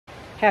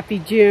Happy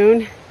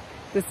June.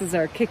 This is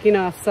our kicking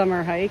off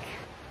summer hike.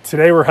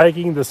 Today we're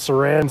hiking the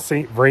Ceran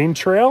Saint Vrain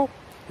Trail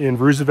in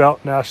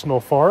Roosevelt National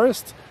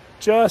Forest,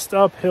 just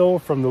uphill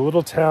from the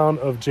little town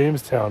of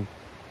Jamestown.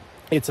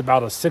 It's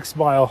about a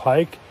 6-mile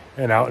hike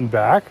and out and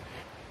back.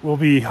 We'll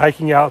be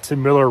hiking out to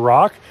Miller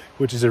Rock,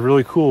 which is a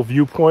really cool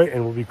viewpoint,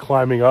 and we'll be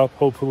climbing up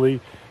hopefully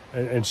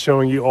and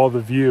showing you all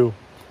the view.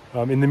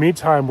 In the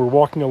meantime, we're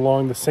walking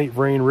along the St.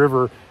 Vrain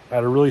River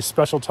at a really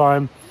special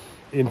time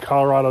in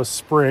Colorado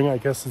spring. I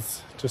guess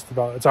it's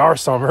our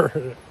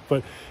summer,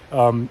 but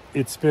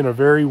it's been a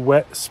very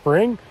wet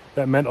spring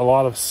that meant a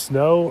lot of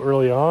snow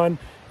early on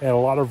and a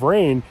lot of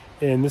rain.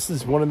 And this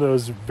is one of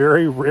those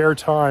very rare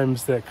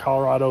times that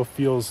Colorado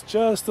feels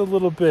just a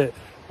little bit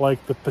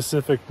like the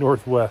Pacific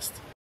Northwest.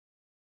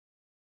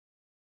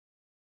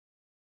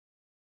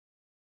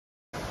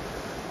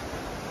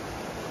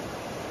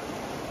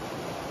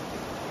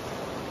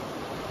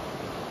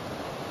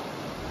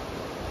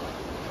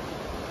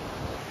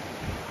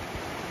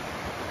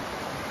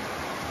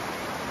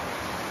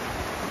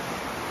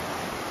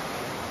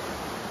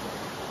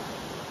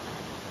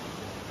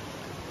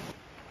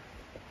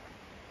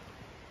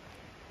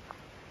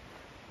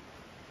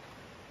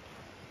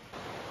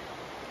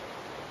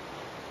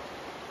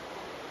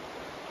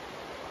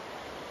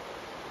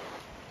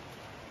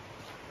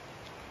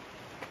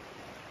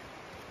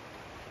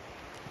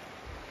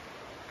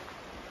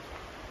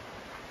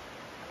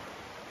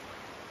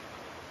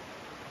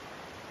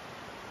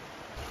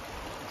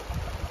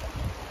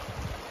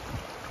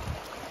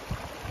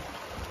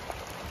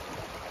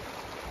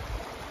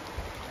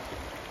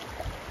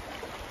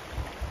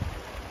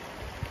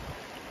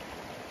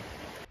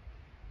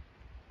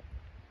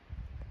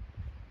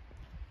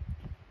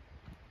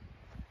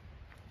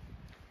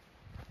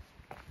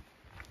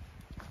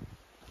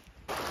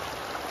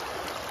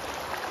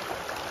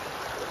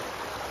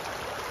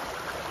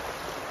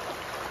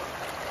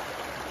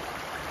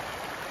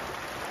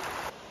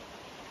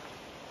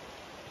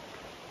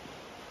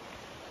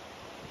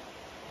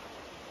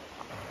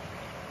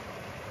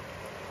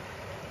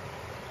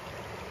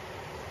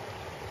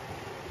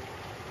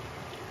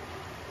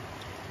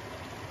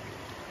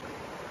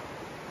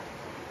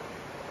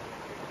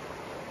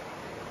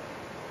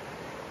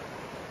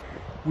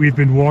 We've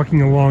been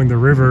walking along the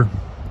river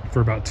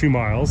for about 2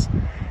 miles,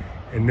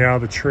 and now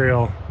the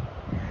trail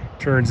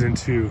turns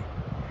into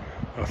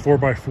a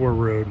 4x4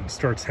 road and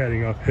starts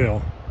heading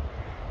uphill.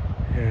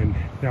 And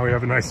now we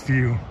have a nice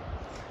view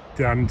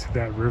down into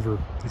that river.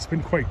 It's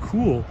been quite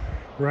cool.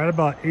 We're at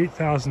about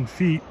 8,000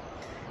 feet,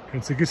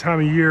 and it's a good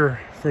time of year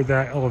for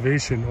that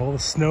elevation. All the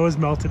snow is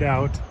melted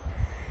out.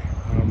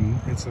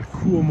 It's a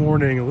cool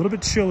morning, a little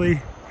bit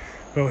chilly,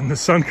 but when the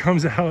sun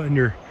comes out and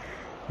you're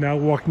now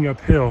walking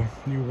uphill,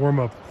 you warm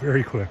up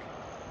very quick.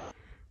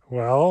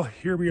 Well,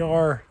 here we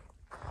are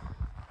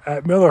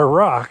at Miller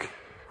Rock.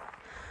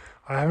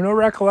 I have no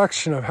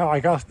recollection of how I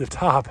got to the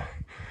top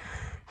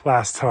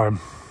last time.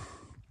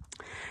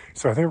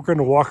 So I think we're going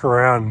to walk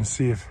around and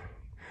see if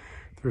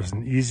there's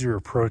an easier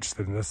approach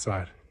than this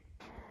side.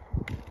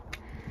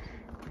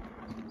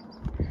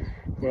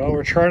 Well,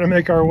 we're trying to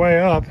make our way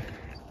up.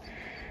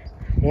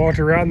 Walked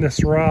around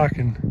this rock,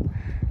 and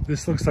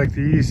this looks like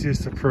the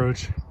easiest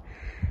approach.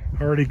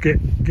 Already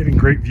getting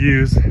great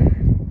views,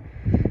 and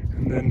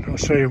then I'll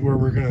show you where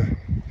we're gonna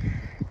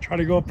try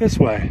to go up this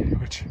way,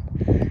 which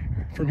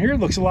from here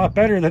looks a lot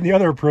better than the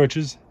other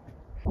approaches.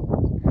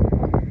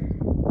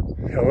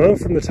 Hello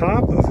from the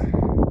top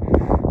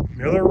of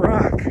Miller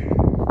Rock.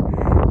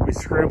 We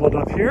scrambled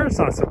up here. It's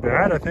not so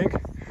bad, I think.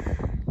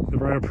 The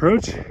right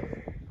approach,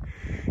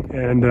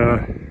 and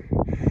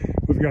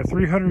we've got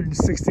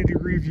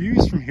 360-degree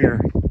views from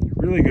here.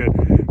 Really good.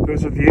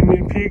 Those are the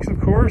Indian Peaks,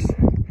 of course.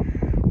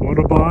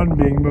 Audubon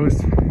being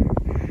most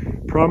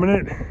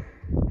prominent,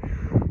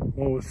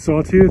 along with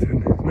Sawtooth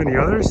and many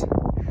others.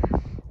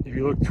 If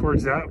you look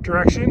towards that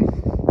direction,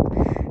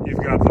 you've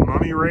got the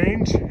Mummy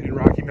Range in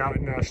Rocky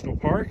Mountain National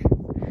Park.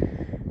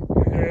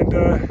 And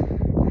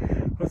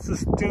let's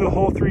just do the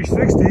whole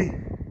 360.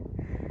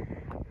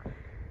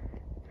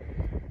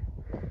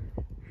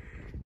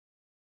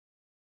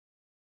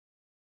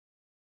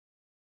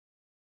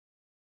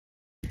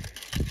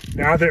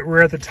 Now that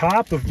we're at the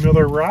top of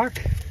Miller Rock,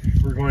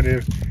 we're going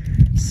to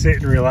sit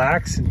and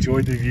relax,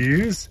 enjoy the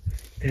views,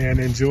 and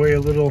enjoy a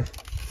little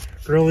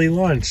early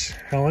lunch.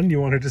 Helen, you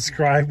want to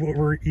describe what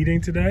we're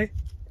eating today?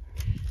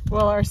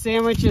 Well, our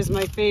sandwich is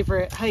my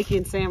favorite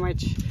hiking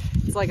sandwich.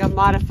 It's like a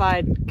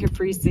modified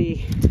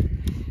caprese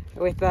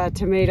with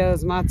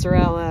tomatoes,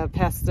 mozzarella,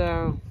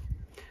 pesto,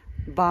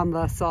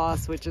 bamba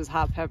sauce, which is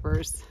hot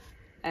peppers,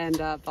 and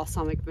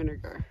balsamic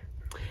vinegar.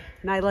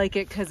 And I like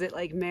it because it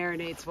like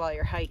marinates while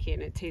you're hiking.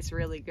 It tastes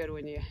really good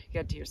when you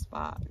get to your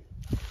spot.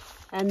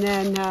 And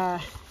then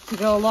to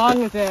go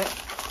along with it,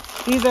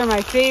 these are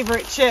my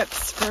favorite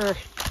chips for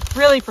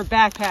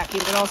backpacking,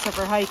 but also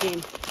for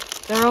hiking.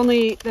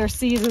 They're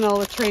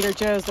seasonal at Trader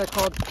Joe's. They're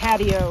called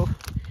Patio,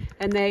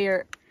 and they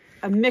are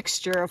a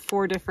mixture of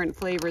 4 different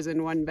flavors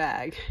in one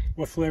bag.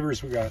 What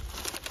flavors we got?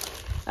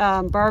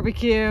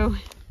 Barbecue,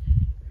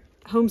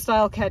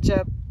 home-style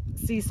ketchup,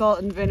 sea salt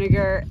and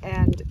vinegar,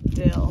 and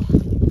dill.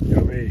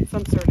 Yummy.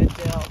 Some sort of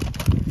dill.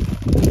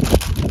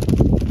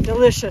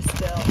 Delicious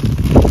dill.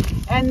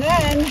 And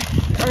then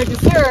our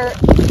dessert,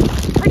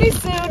 pretty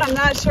soon, I'm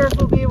not sure if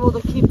we'll be able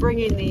to keep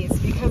bringing these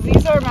because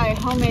these are my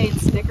homemade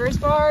Snickers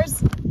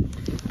bars.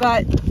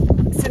 But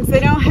since they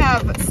don't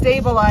have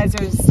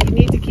stabilizers, you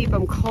need to keep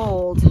them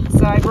cold.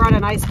 So I brought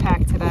an ice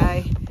pack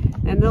today,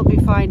 and they'll be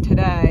fine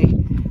today.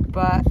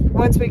 But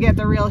once we get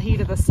the real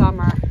heat of the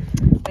summer,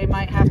 they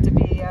might have to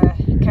be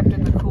kept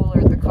in the cooler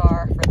of the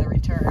car for the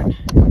return.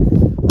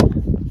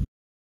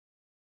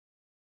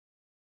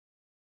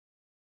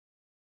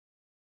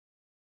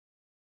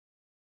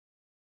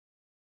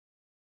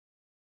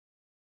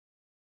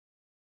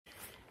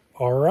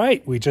 All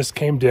right, we just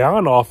came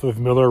down off of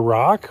Miller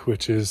Rock,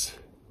 which is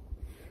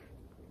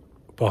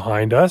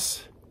behind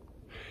us.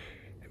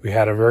 We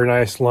had a very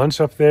nice lunch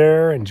up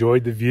there,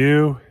 enjoyed the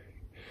view,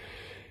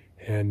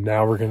 and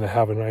now we're going to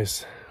have a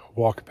nice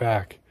walk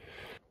back.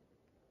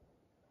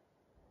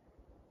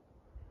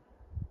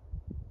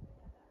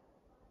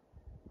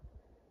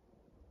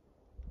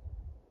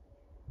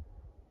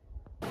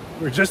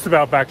 We're just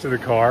about back to the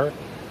car.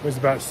 It was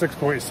about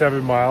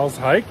 6.7 miles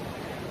hike.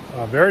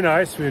 Very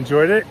nice, we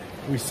enjoyed it.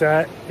 We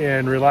sat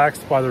and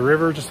relaxed by the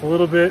river just a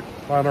little bit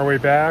on our way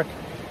back.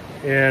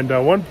 And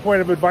one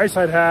point of advice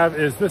I'd have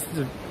is this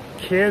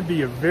can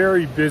be a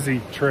very busy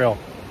trail.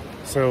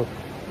 So,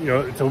 you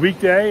know, it's a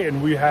weekday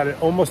and we had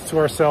it almost to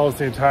ourselves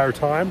the entire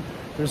time.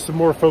 There's some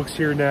more folks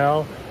here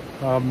now,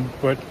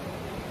 but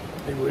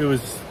it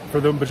was, for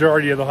the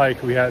majority of the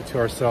hike, we had it to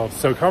ourselves.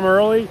 So come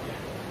early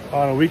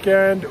on a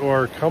weekend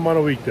or come on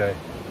a weekday.